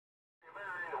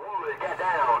Get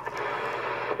down.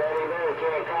 Steady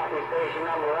military copy station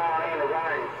number 1 in the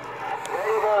garden.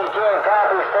 Steady military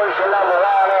copy station number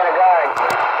 1 in the garden.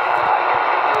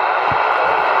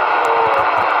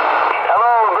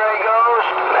 Hello, Gray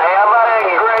Ghost. Hey, how about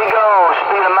it, Gray Ghost?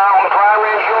 Be the mountain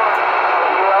climber insurance?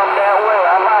 You up that way?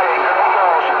 How about it, Gray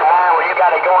Ghost? Well, you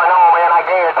got it going on, man. I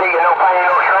guarantee you, no pain,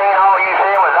 no strain. All you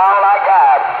said was all I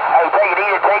got. Hey, take it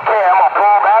easy, take care. I'm gonna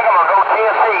pull back. I'm gonna go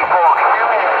Tennessee for a few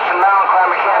minutes. The mountain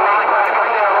climber can't make it.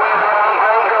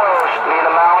 Gray Ghost. Be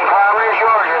the mountain climber is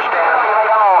yours. Just stand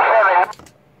right on 7.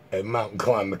 Hey, mountain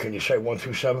climber, can you say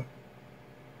 127?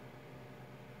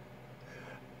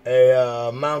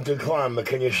 Hey, mountain climber,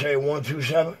 can you say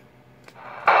 127? 127.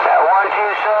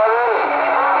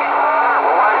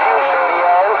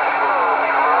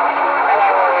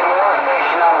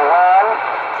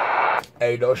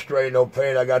 Hey, no strain, no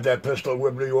pain. I got that pistol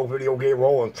whip New York video game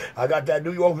rolling. I got that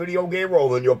New York video game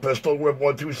rolling. Your pistol whip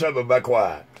 127, back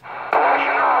quiet.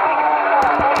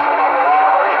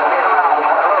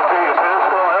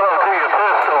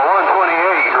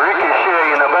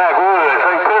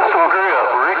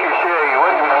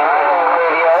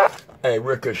 Hey,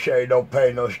 Ricochet, no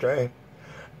pain, no strain.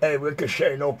 Hey,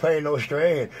 Ricochet, no pain, no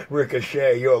strain.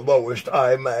 Ricochet, your lowest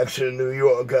IMAX in New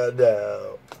York,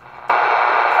 goddamn.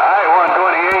 Hey,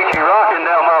 128, you rocking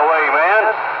down my way, man.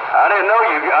 I didn't know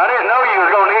you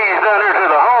was gonna ease down here to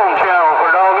the home channel for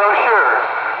doggone sure.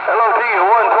 Hello to you,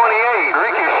 128.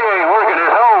 Ricochet working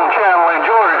his home channel in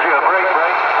Georgia. Break.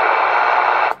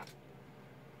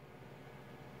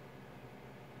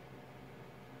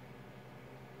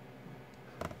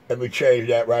 Let me change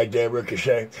that right there,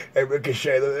 Ricochet. Hey,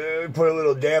 Ricochet, let me put a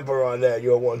little damper on that.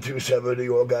 You're 127, New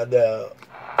York, goddamn.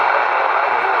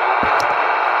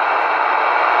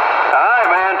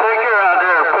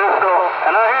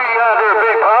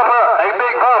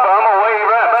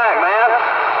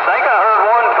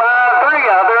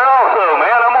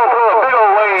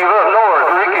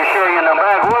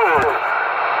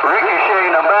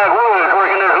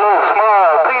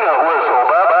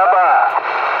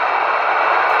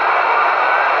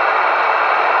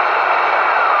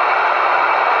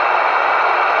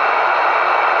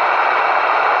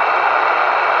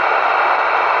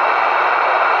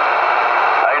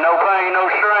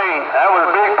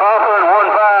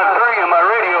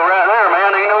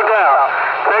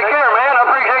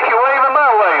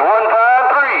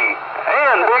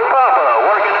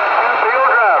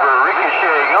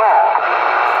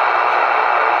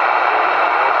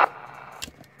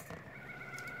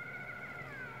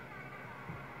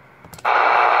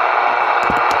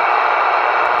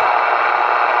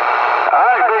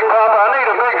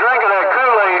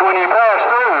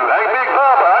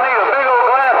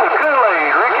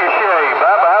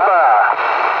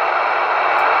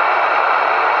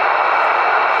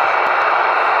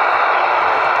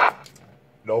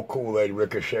 No Kool-Aid,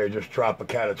 Ricochet, just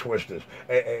Tropicana Twisters.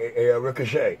 Hey,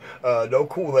 Ricochet, no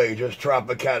Kool-Aid, just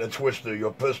Tropicana Twister.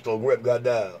 Your pistol grip got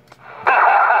down. Hey,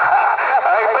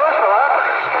 pistol, I put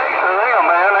a case of them,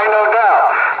 man, ain't no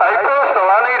doubt. Hey, pistol,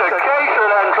 I need a case of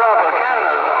that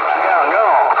Tropicana. Yeah, go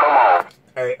on, come on.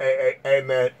 Hey,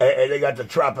 man, hey, they got the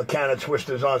Tropicana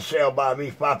Twisters on sale by me,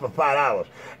 5 for $5.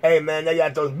 Hey, man, they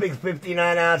got those big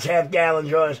 59-ounce half-gallon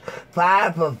joints,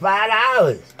 5 for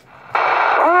 $5.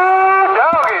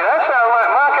 Doggy, that sounds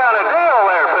like my kind of deal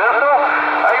there, Pistol.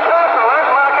 Hey, Pistol, that's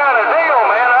my kind of deal,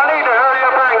 man. I need to hurry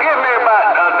up here and give me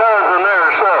about a dozen there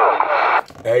or so.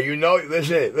 Hey, you know,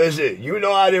 listen, you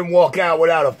know I didn't walk out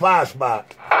without a 5-spot.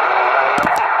 That's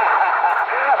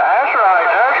right.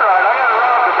 I got to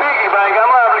rob the piggy bank. I'm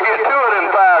liable to get 2 of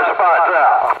them 5 spots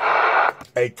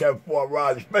out. Hey, 10-4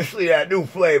 Rod, especially that new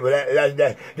flavor,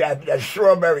 that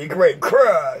strawberry grape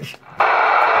crush.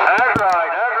 That's right.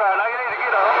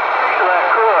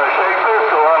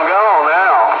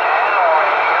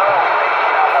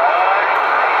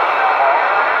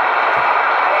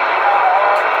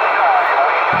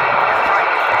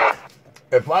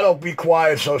 If I don't be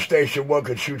quiet so Station 1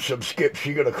 can shoot some skips,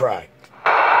 she gonna cry.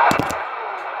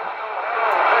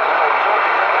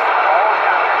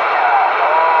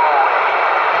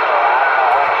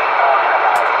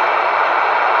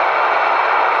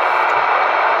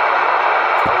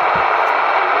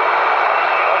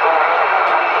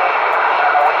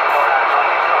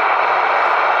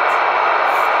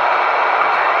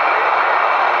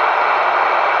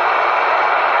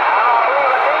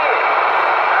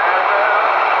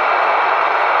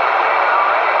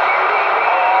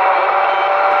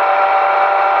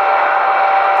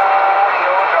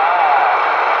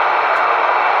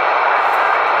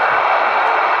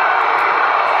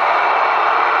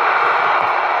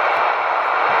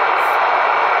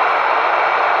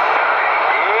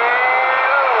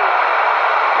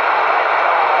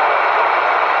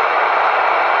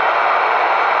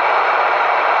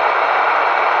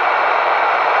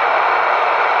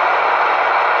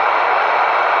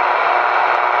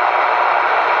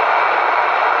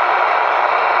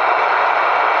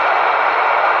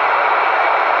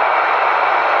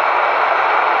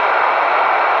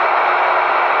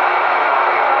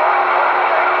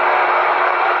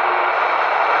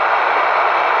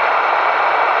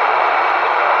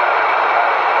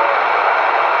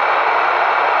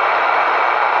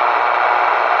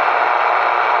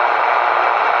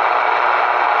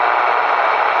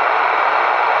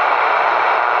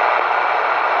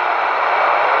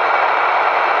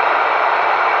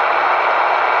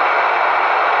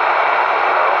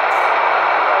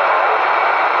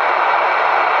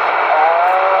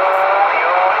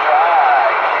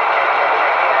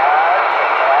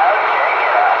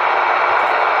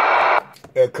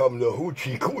 Here come the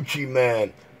hoochie coochie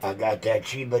man. I got that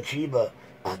chiba chiba.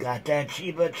 I got that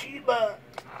chiba chiba.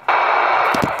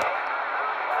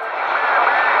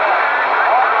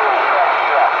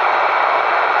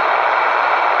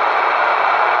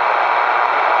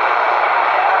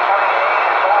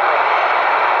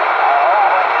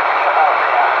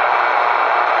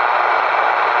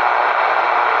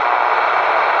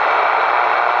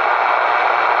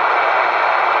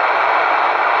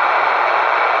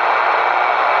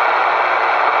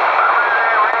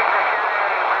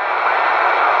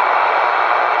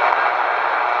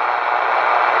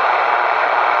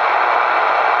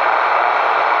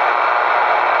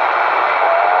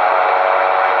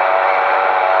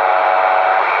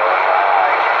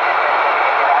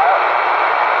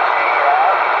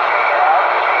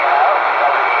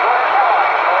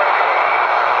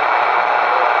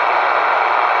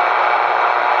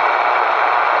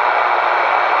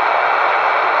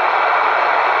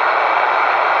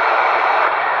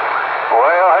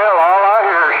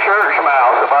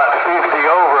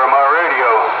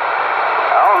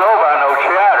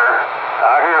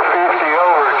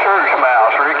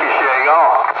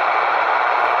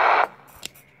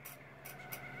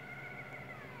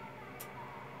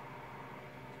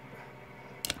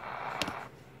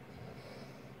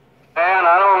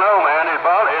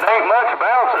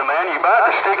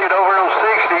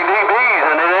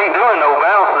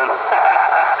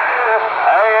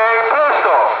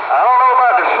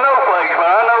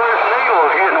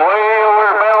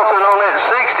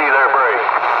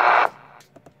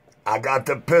 I got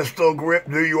the pistol grip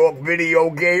New York video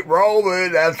gate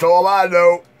rolling. That's all I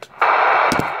know.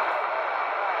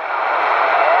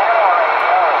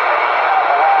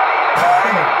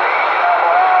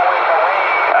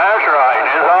 That's right.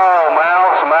 It's all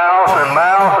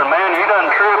mouse, and man, you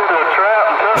done tripped the trap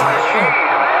and took the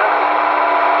cheese, man.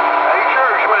 Hey,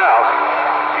 church mouse,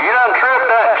 you done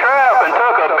tripped that trap and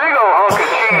took a big old hunk of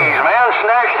cheese, man.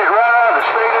 Snatched it right out of the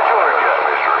state of Georgia.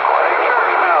 Hey,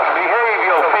 church mouse, behave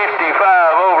your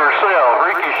 55 over self.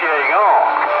 Ricochet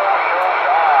on.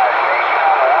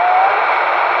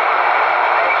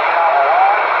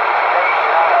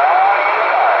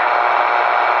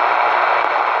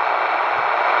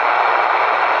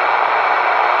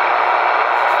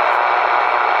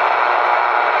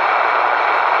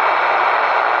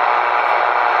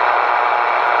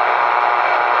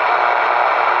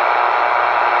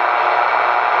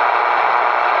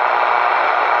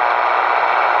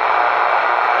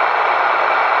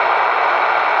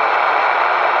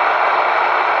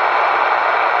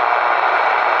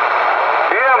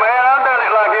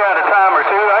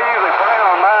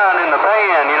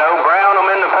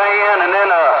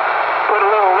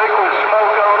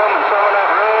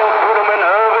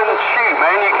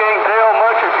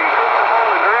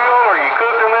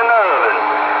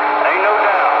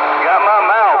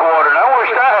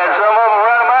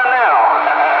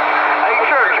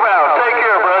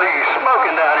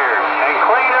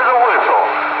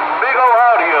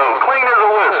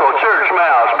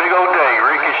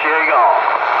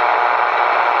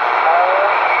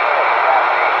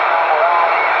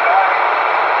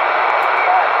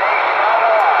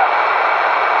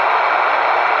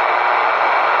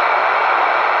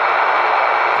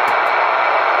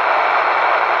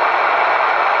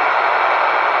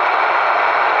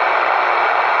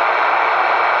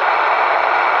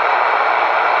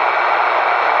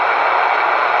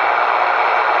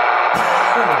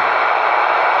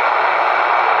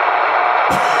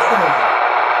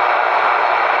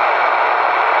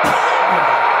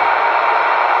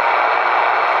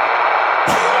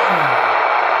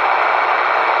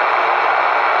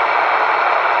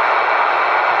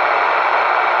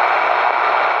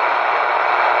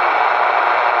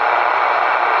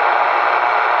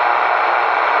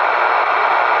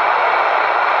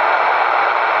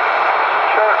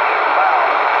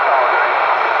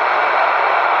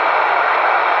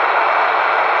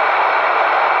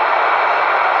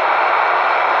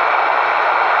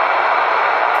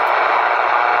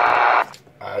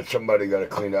 Somebody got to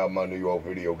clean out my New York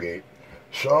video gate.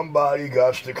 Somebody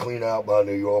got to clean out my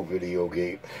New York video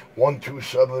gate.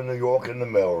 127 New York in the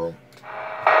mailroom.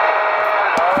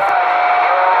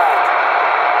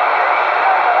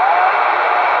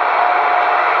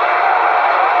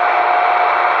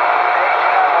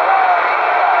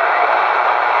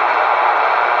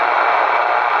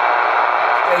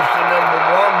 Station number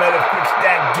 1 better fix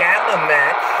that gamma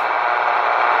match.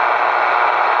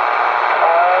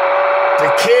 The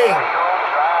king.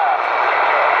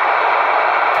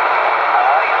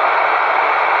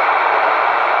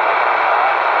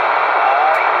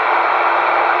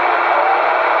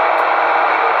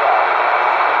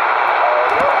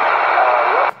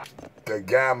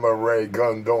 gamma ray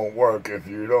gun don't work if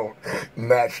you don't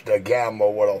match the gamma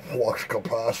with a flux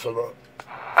capacitor.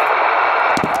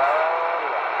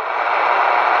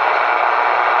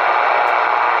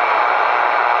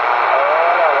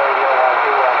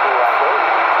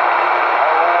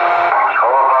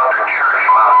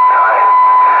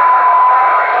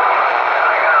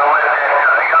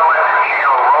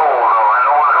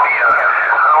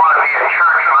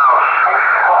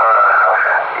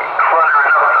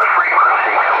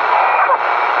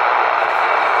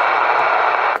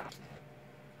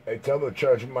 Hey, tell the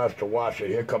church mouse to watch it.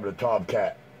 Here come the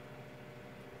Tomcat.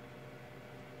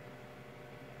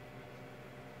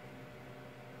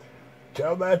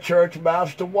 Tell that church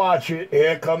mouse to watch it.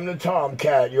 Here come the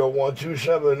Tomcat. You're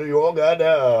 127 New York. Got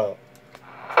down.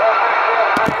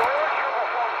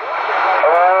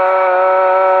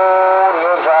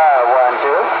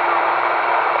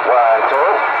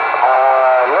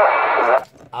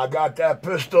 I got that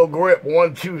pistol grip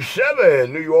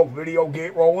 127 New York video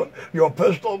gate rolling. Your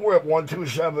pistol grip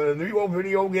 127 New York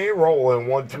video gate rolling.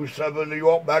 127 New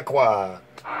York back quiet.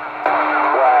 Hey,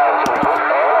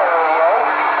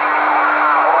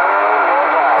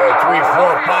 3,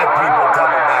 4, 5 people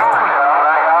coming back to me.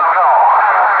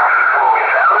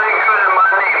 Sounding good in my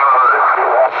neighborhood.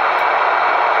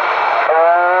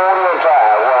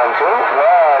 1, 2,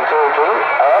 1, 2, 3.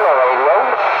 Hello, radio.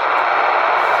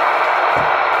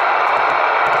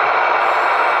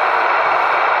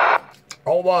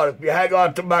 Hold on, if you hang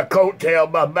on to my coattail,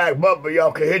 my back bumper,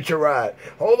 y'all can hitch a ride.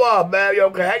 Hold on, man,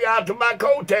 y'all can hang on to my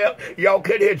coattail, y'all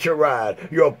can hitch a ride.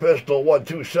 Your pistol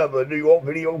 127 New York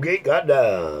video gate got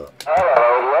down.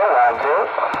 Hello, 1, 2.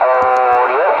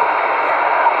 Audio.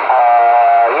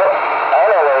 Yep.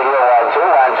 Hello, radio. 1, 2,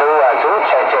 1, 2, 1, 2.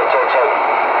 Check, check, check, check.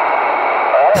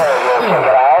 Hello, check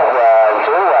it out. 1,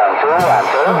 2, 1, 2, 1,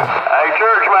 2. Hey,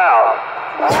 church mouse.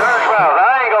 Church mouse,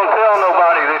 I ain't gonna tell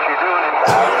nobody that you're doing it.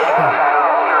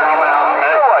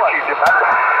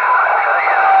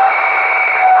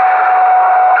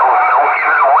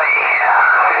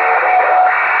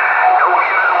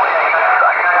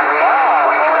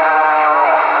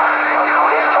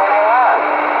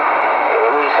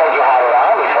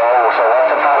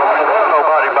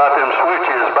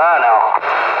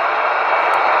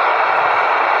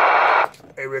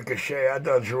 Ricochet, I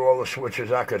done drew all the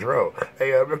switches I could throw.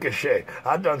 Hey, Ricochet,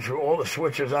 I done drew all the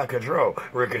switches I could throw.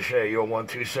 Ricochet, you're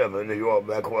 127 New York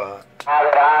back quiet. Hey,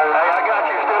 I got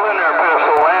you still in there,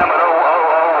 Pistol Lamb, and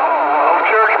old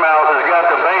Church Mouse has got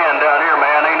the band down here,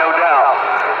 man, ain't no doubt.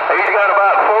 He's got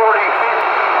about 40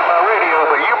 radios,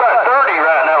 but you about 30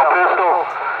 right now, Pistol.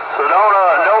 So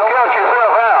don't count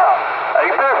yourself out. Hey,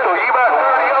 Pistol, you about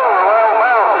 30 over. Well,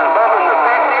 Mouse is bumping the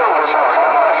 50 over.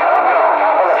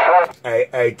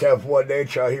 Hey, 10-4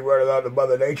 Nature, he running on the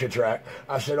Mother Nature track.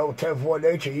 I said, oh, 10-4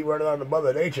 Nature, he running on the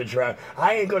Mother Nature track.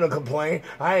 I ain't gonna complain.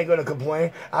 I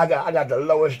got the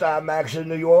lowest IMAX in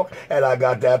New York, and I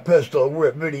got that pistol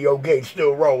grip video gate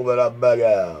still rolling up back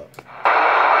out. Hey,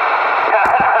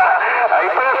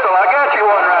 Pistol, I got you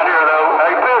one right here, though.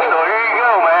 Hey, Pistol, here you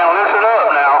go, man. Listen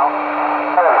up now.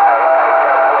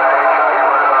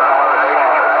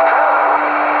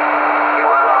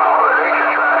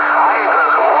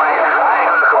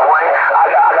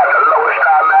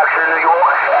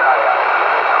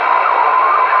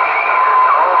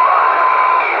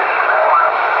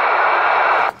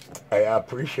 I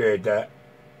appreciate that.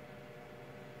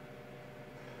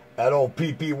 That old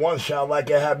PP1 sound like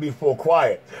it had me full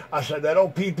quiet. I said, that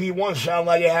old PP1 sound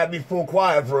like it had me full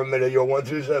quiet for a minute. Yo,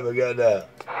 127, got that.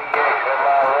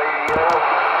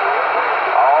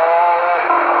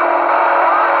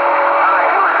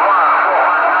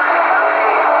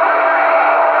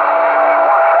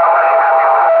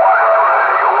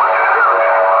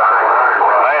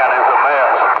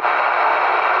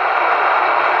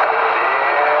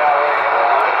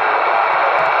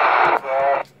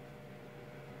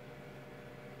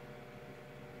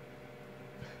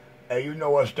 Hey, you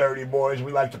know us dirty boys,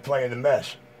 we like to play in the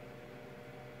mess.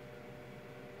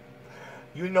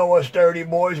 You know us dirty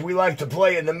boys, we like to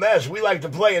play in the mess. We like to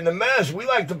play in the mess. We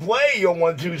like to play, yo,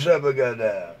 127, got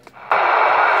that.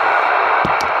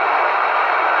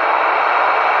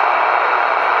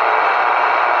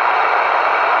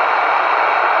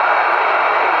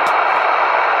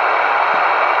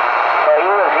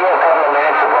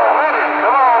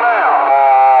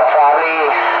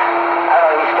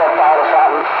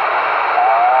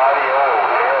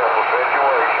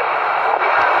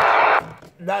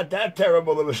 Not that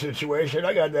terrible of a situation.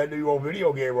 I got that New York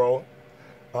video game rolling.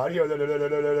 Audio.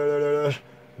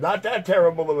 Not that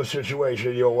terrible of a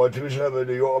situation. Yo, 127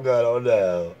 New York got on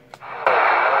down.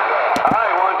 Hi,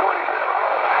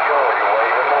 127.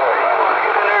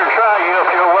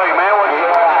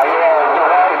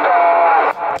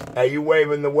 Hey, you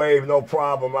waving the wave, no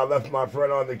problem. I left my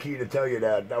friend on the key to tell you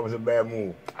that. That was a bad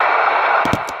move.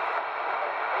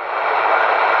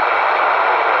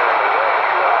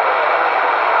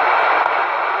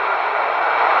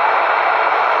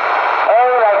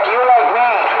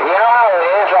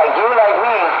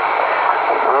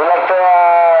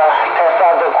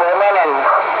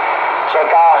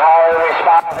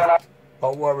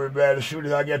 Don't worry, man. As soon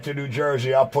as I get to New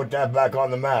Jersey, I'll put that back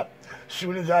on the map. As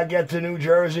soon as I get to New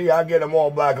Jersey, I'll get them all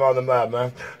back on the map,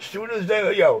 man. As soon as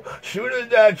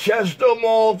that Chester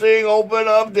Mall thing open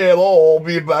up, they'll all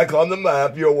be back on the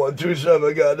map. Yo,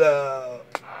 127 got down.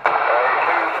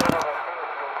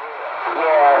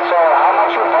 Yeah, so how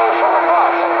much you pay for the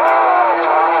bus?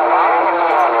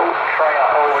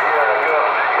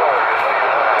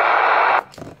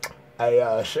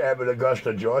 Hey, Sam in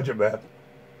Augusta, Georgia, man.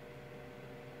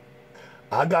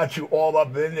 I got you all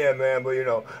up in there, man, but, you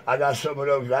know, I got some of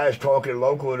those guys talking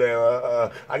local there.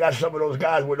 I got some of those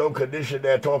guys with no condition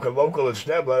there talking local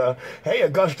instead, but, hey,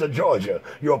 Augusta, Georgia,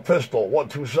 your pistol,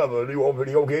 127, you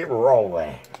open the gate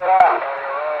rolling.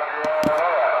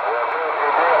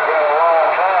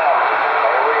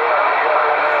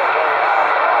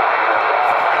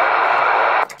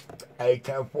 Hey,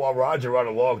 10-4, Roger, on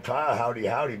a long time. Howdy,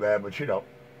 howdy, man, but, you know.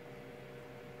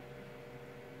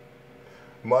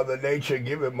 Mother Nature,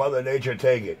 give it. Mother Nature,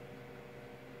 take it.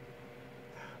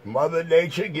 Mother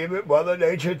Nature, give it. Mother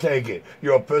Nature, take it.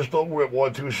 Your pistol with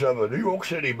 127. New York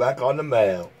City, back on the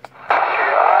mail.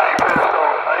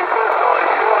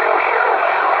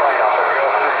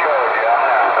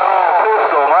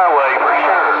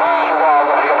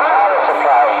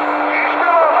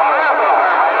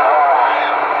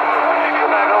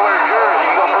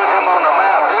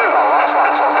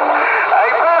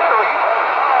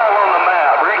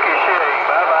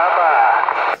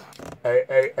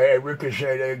 Hey,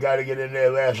 Ricochet, they got to get in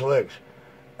their last licks.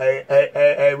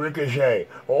 Hey, Ricochet,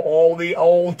 all the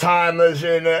old timers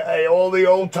in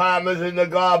the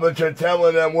garbage are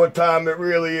telling them what time it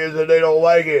really is, and they don't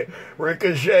like it.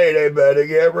 Ricochet, they better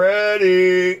get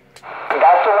ready.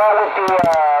 That's the one with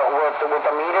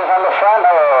the meters on the front,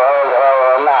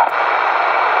 or not?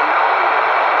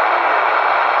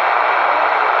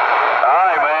 All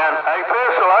right, man. Hey,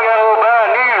 Pistol, I got a little bad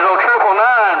news on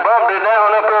 999. Bumped it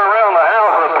down up there around the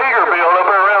house of Peterbilt up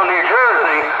there around New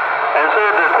Jersey, and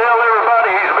said to tell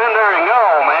everybody he's been there and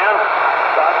gone, man.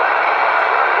 So I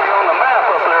think on the map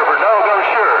up there for doggone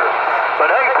sure. But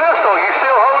hey, Pistol, you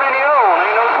still holding your own,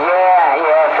 ain't no?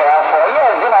 Yeah, therefore.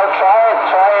 Yeah, you know, try it,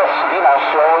 you know,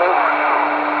 slowly.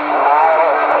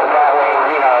 That way,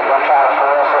 you know, don't try to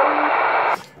force it.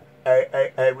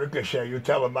 Hey, Ricochet, you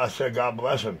tell him I said God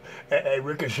bless him. Hey,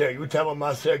 Ricochet, you tell him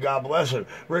I said God bless him.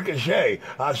 Ricochet,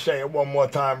 I say it one more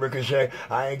time, Ricochet.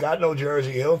 I ain't got no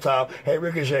Jersey Hilltop. Hey,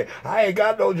 Ricochet, I ain't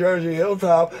got no Jersey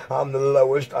Hilltop. I'm the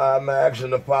lowest IMAX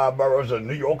in the 5 boroughs of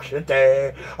New York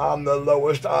City. I'm the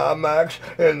lowest IMAX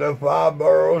in the 5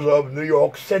 boroughs of New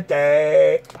York City.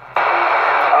 All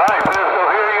right, Pistol,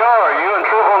 here you are. You and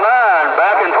 999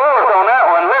 back and forth on that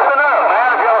one. Listen up,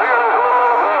 man. If y'all hear this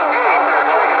little gate there,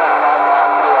 check it out.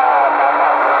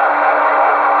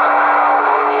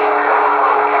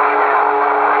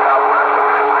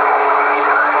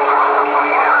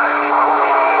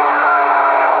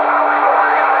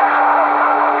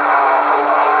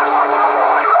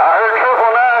 I heard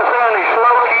 999 saying he's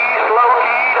slow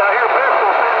keyed. I hear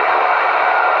Pistol saying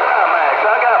IMAX. I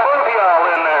got both of y'all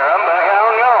in there. I'm back out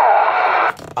on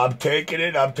y'all. I'm taking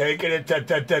it.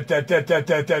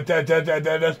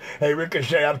 Hey,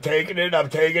 Ricochet, I'm taking it.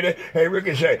 Hey,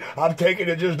 Ricochet, I'm taking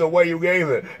it just the way you gave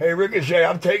it. Hey, Ricochet,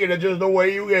 I'm taking it just the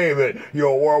way you gave it.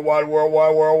 Yo, worldwide.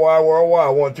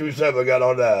 127 got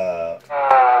on that.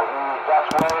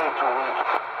 That's way too weak.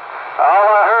 All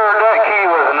I heard that key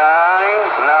was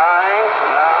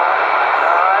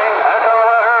 999. That's all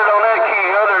I heard on that key.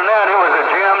 Other than that, it was a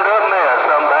jammed up mess.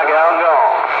 I'm back out and gone.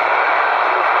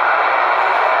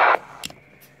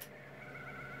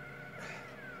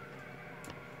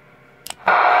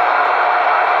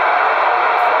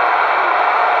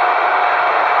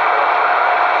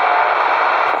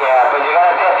 Yeah, but you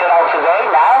gotta test it out today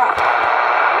now?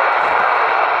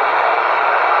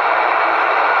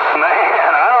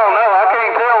 Man, I don't know. I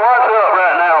can't tell what's up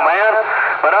right now, man.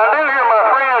 But I do hear my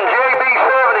friend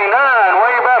JB79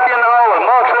 way back in all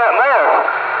amongst that mess.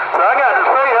 So I got to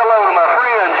say hello to my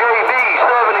friend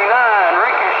JB79,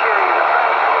 Ricochet.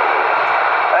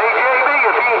 Hey, JB,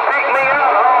 if you can pick me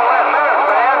out of all that mess,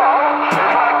 man,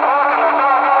 it's like parking a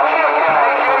doggone chicken.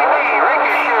 Hey, JB,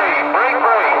 Ricochet, break.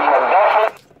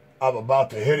 I'm about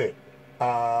to hit it.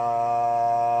 Audio.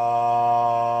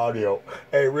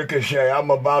 Hey, Ricochet, I'm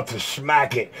about to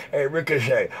smack it. Hey,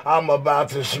 Ricochet, I'm about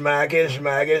to smack it,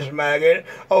 smack it, smack it.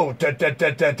 Oh, test.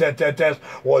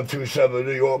 127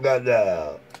 New York got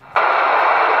down.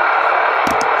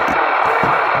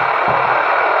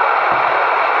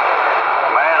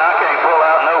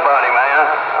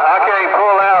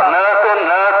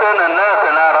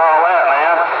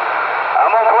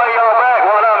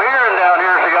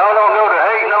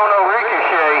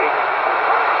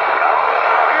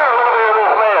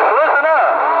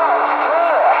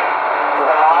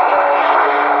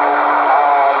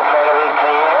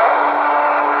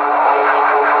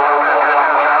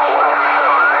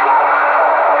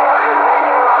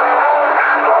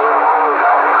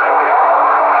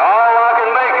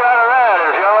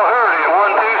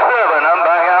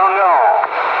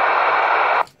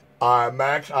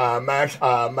 Max.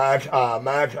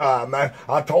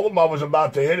 I told him I was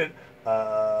about to hit it.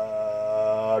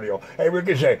 Audio. Hey,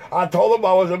 Ricochet, I told him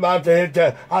I was about to hit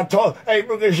that. Hey,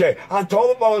 Ricochet, I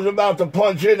told him I was about to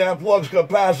punch in that flux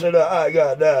capacitor. I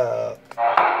got